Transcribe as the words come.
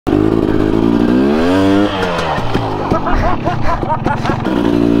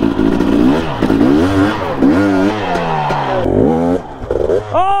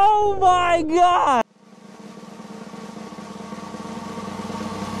my God!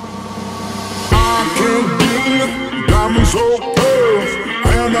 I can't get diamonds so pearls,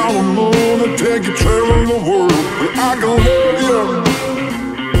 and I'm gonna take you traveling the world. But I can love you,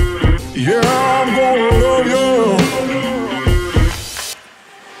 yeah, I'm gonna love you.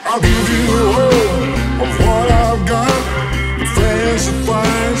 I'll give you all of what I've got, the fancy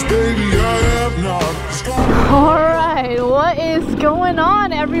finds, baby, I have not. Alright, what is going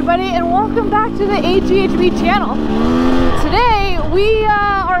on, everybody, and welcome back to the aghb channel. Today we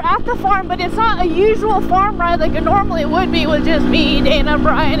are at the farm, but it's not a usual farm ride like it normally would be with just me, Dana,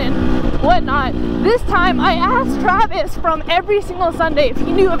 Brian, and whatnot. This time I asked Travis from every single Sunday if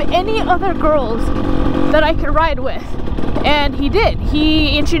he knew of any other girls that I could ride with, and he did.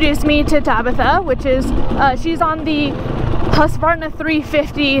 He introduced me to Tabitha, which is she's on the Husqvarna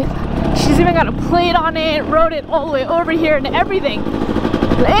 350. She's even got a plate on it, rode it all the way over here and everything.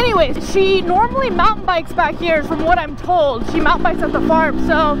 But anyways, she normally mountain bikes back here from what I'm told. She mountain bikes at the farm,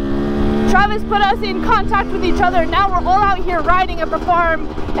 so Travis put us in contact with each other. Now we're all out here riding at the farm,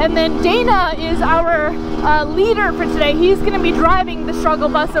 and then Dana is our leader for today. He's going to be driving the struggle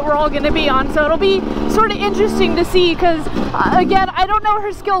bus that we're all going to be on, so it'll be sort of interesting to see because again, I don't know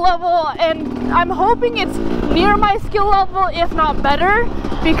her skill level, and I'm hoping it's near my skill level, if not better,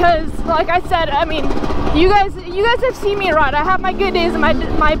 because like I said, I mean, you guys have seen me ride. I have my good days and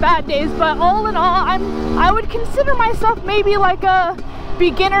my bad days, but all in all, I would consider myself maybe like a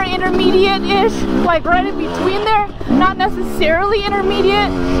beginner intermediate-ish, like right in between there. Not necessarily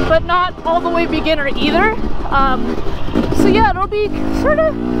intermediate, but not all the way beginner either. So yeah, it'll be sort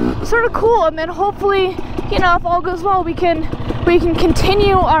of cool, and then hopefully, you know, if all goes well, we can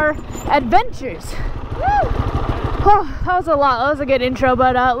continue our adventures. Woo! Oh, that was a lot. That was a good intro,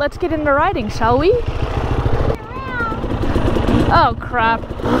 but let's get into riding, shall we? Oh crap!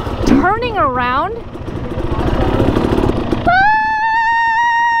 Turning around.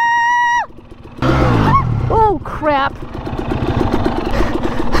 Oh crap.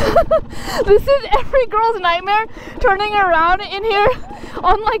 This is every girl's nightmare, turning around in here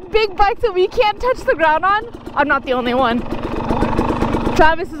on like big bikes that we can't touch the ground on. I'm not the only one.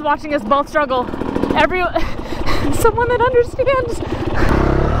 Travis is watching us both struggle. Someone that understands.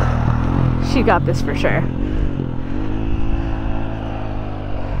 She got this for sure.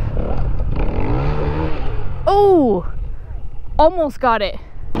 Oh, almost got it.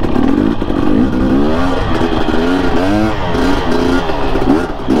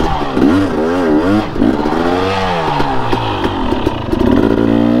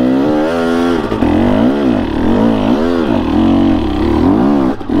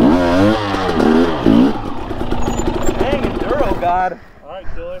 God. Alright,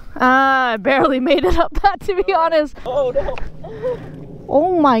 killer. I barely made it up that, to be honest. Oh no.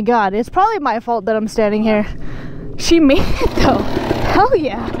 Oh my God, it's probably my fault that I'm standing here. She made it though. Hell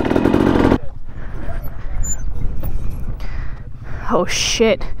yeah. Oh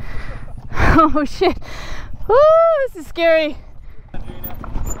shit. Oh shit. Woo, this is scary. Look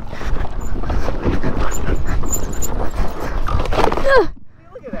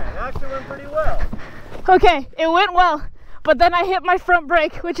at that. It actually went pretty well. Okay, it went well. But then I hit my front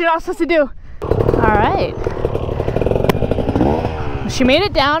brake, which you're not supposed to do. All right. She made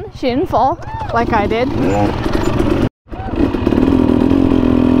it down. She didn't fall like I did.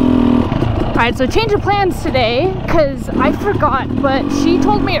 All right, so change of plans today because I forgot, but she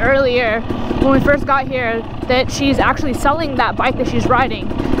told me earlier when we first got here that she's actually selling that bike that she's riding.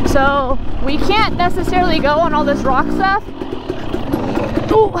 So we can't necessarily go on all this rock stuff.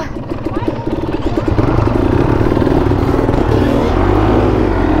 Ooh.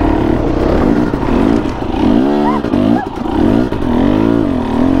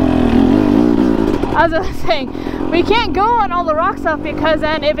 As I was saying, we can't go on all the rock stuff because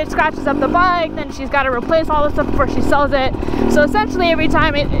then if it scratches up the bike, then she's got to replace all the stuff before she sells it. So essentially every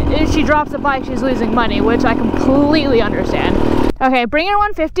time if she drops a bike, she's losing money, which I completely understand. Okay, bring your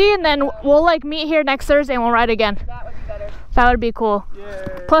 150 and then we'll like meet here next Thursday and we'll ride again. That would be better. That would be cool.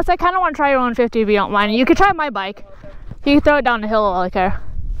 Yeah. Plus I kind of want to try your 150 if you don't mind. You could try my bike. You can throw it down the hill all I care.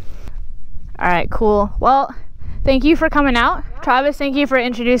 Alright, cool. Well, thank you for coming out. Travis, thank you for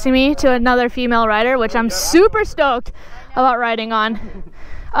introducing me to another female rider, which I'm super stoked about riding on.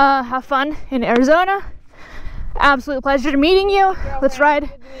 Have fun in Arizona. Absolute pleasure meeting you. Let's ride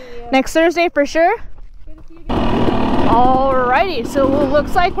next Thursday for sure. Alrighty, so it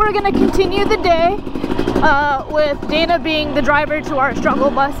looks like we're gonna continue the day with Dana being the driver to our struggle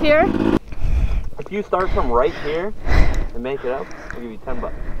bus here. If you start from right here and make it up, I'll give you 10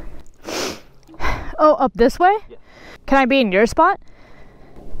 bucks. Oh, up this way? Yeah. Can I be in your spot?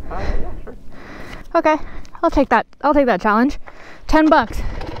 Yeah, sure. Okay, I'll take that. I'll take that challenge. $10.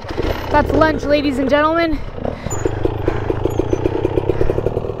 That's lunch, ladies and gentlemen.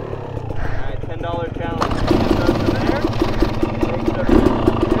 Alright, $10 challenge.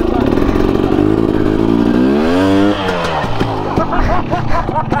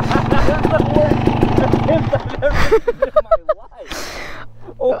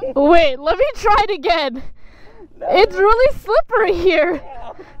 Wait, let me try it again. It's really slippery here.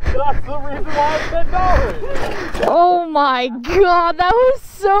 That's the reason why it's $10. Oh my god, that was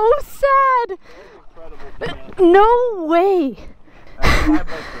so sad. No way.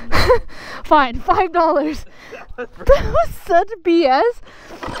 Fine, $5. That was such BS.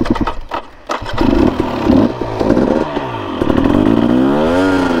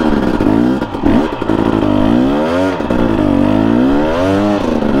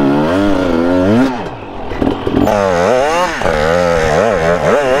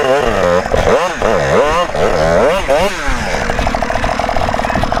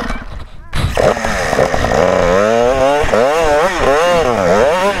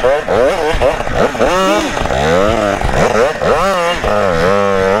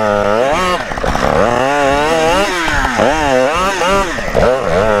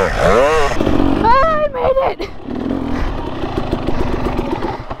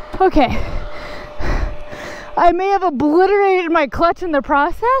 Okay, I may have obliterated my clutch in the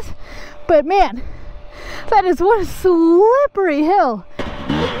process, but man, that is one slippery hill. You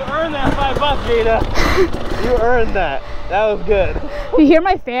earned that $5, Jada. You earned that. That was good. You hear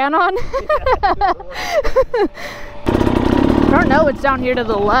my fan on? I don't know, it's down here to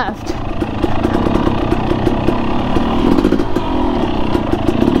the left.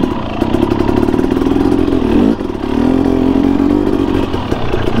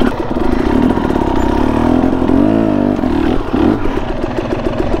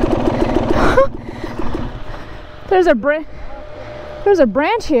 There's a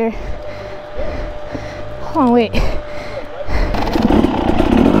branch here. Hold on, wait.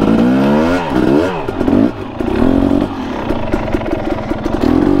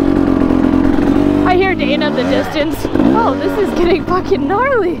 I hear Dana in the distance. Oh, this is getting fucking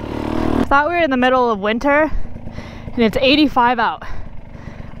gnarly. I thought we were in the middle of winter and it's 85 out.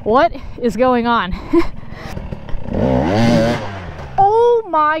 What is going on? Oh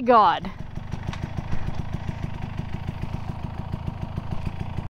my god.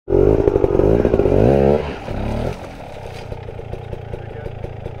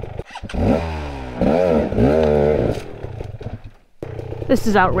 This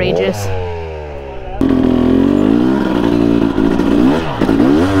is outrageous.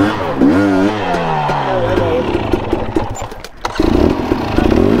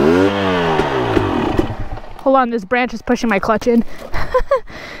 Hold on, this branch is pushing my clutch in.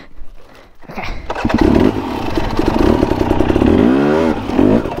 Okay.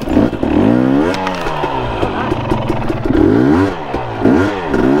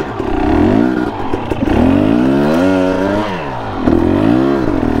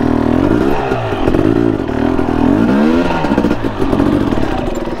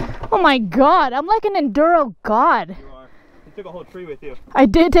 Oh my god, I'm like an enduro god. You are. You took a whole tree with you. I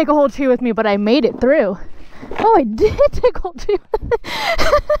did take a whole tree with me, but I made it through. Oh, I did take a whole tree with me.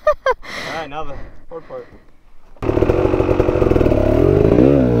 Alright, now the hard part.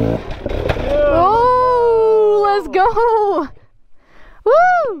 Oh, let's go.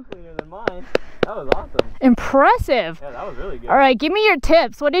 Woo! Cleaner than mine. That was awesome. Impressive. Yeah, that was really good. Alright, give me your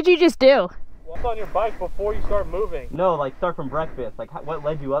tips. What did you just do? What's on your bike before you start moving? No, like start from breakfast. Like what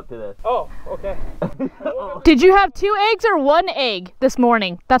led you up to this? Oh, okay. Did you have 2 eggs or 1 egg this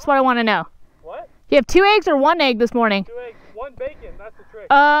morning? That's what I want to know. What? You have 2 eggs or 1 egg this morning? 2 eggs, 1 bacon, that's the trick.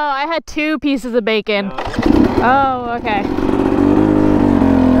 Oh, I had 2 pieces of bacon. No. Oh, okay.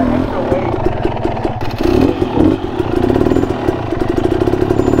 That extra weight.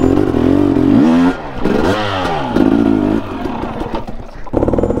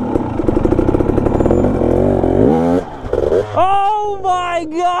 Oh my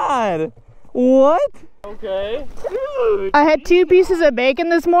god! What? Okay. Dude! I had 2 pieces of bacon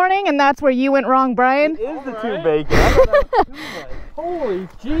this morning, and that's where you went wrong, Brian. It is the Alright. 2 bacon. I thought that was 2 much. Holy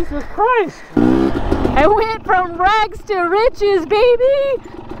Jesus Christ! I went from rags to riches, baby!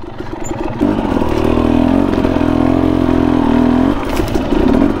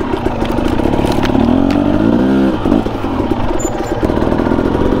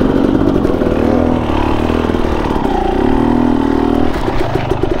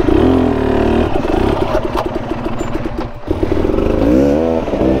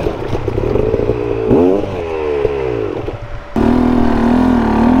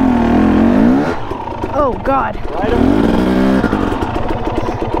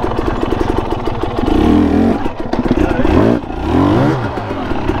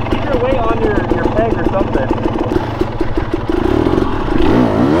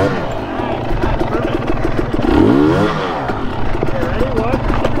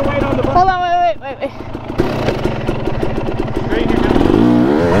 wait. Straight here now.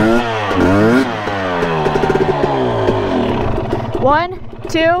 1,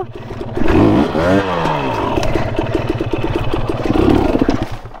 2.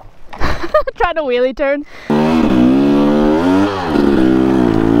 Trying to wheelie turn.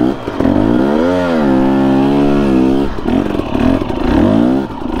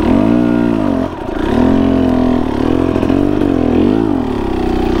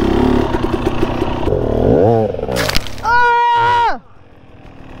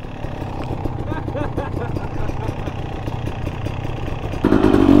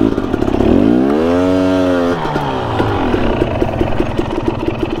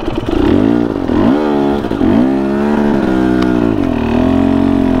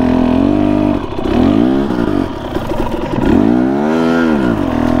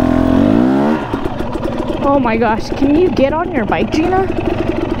 Oh my gosh, can you get on your bike, Gina?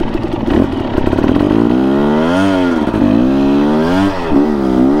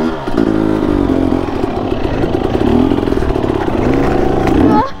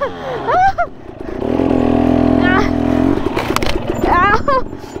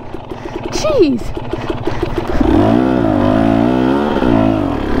 Jeez.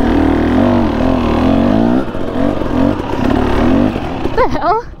 What the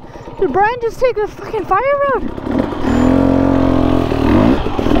hell? Did Brian just take the fucking fire road?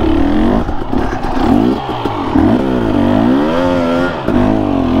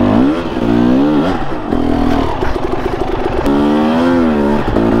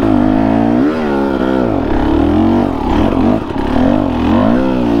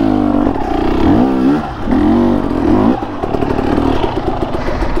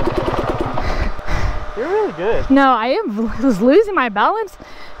 You're really good. No, I was losing my balance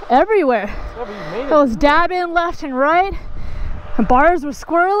everywhere. Yeah, but you made it. I was dabbing left and right. The bars were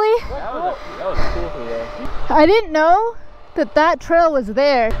squirrely. That was cool for you. I didn't know that trail was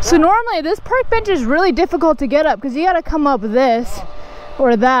there. So normally this park bench is really difficult to get up because you got to come up this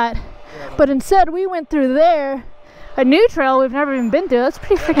or that. But instead we went through there, a new trail we've never even been through. That's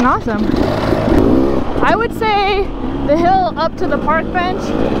pretty freaking awesome. I would say the hill up to the park bench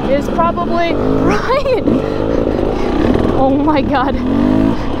is probably right. Oh my god.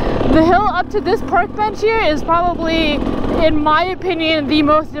 The hill up to this park bench here is probably, in my opinion, the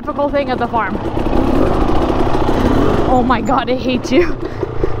most difficult thing at the farm. Oh my god, I hate you.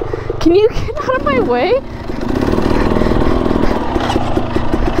 Can you get out of my way?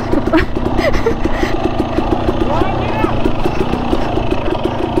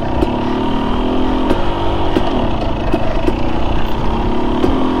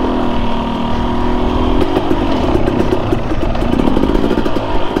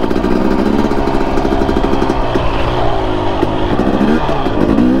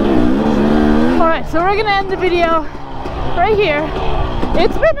 So we're gonna end the video right here.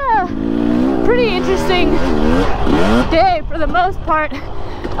 It's been a pretty interesting day for the most part.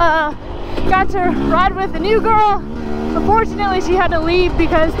 Got to ride with a new girl. Unfortunately, she had to leave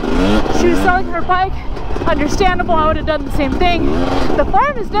because she was selling her bike. Understandable, I would have done the same thing. The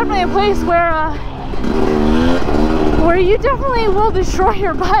farm is definitely a place where you definitely will destroy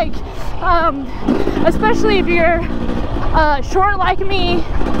your bike, especially if you're short like me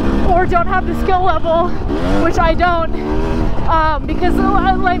or don't have the skill level, which I don't, because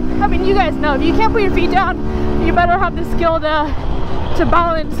like, I mean, you guys know, if you can't put your feet down, you better have the skill to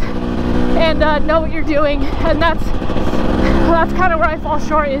balance and know what you're doing. And that's kind of where I fall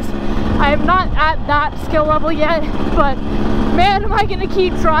short. Is I am not at that skill level yet, but man, am I gonna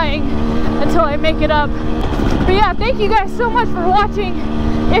keep trying until I make it up. But yeah, thank you guys so much for watching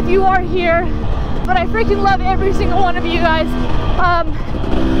if you are here. But I freaking love every single one of you guys.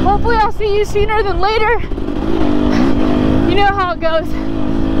 Hopefully I'll see you sooner than later. You know how it goes.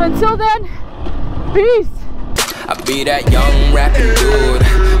 Until then, peace. I be that young rapping dude,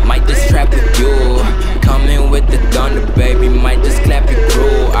 might just trap with you. Coming with the thunder, baby, might just clap it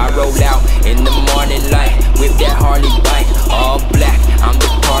through. I rolled out in the morning light with that Harley bike.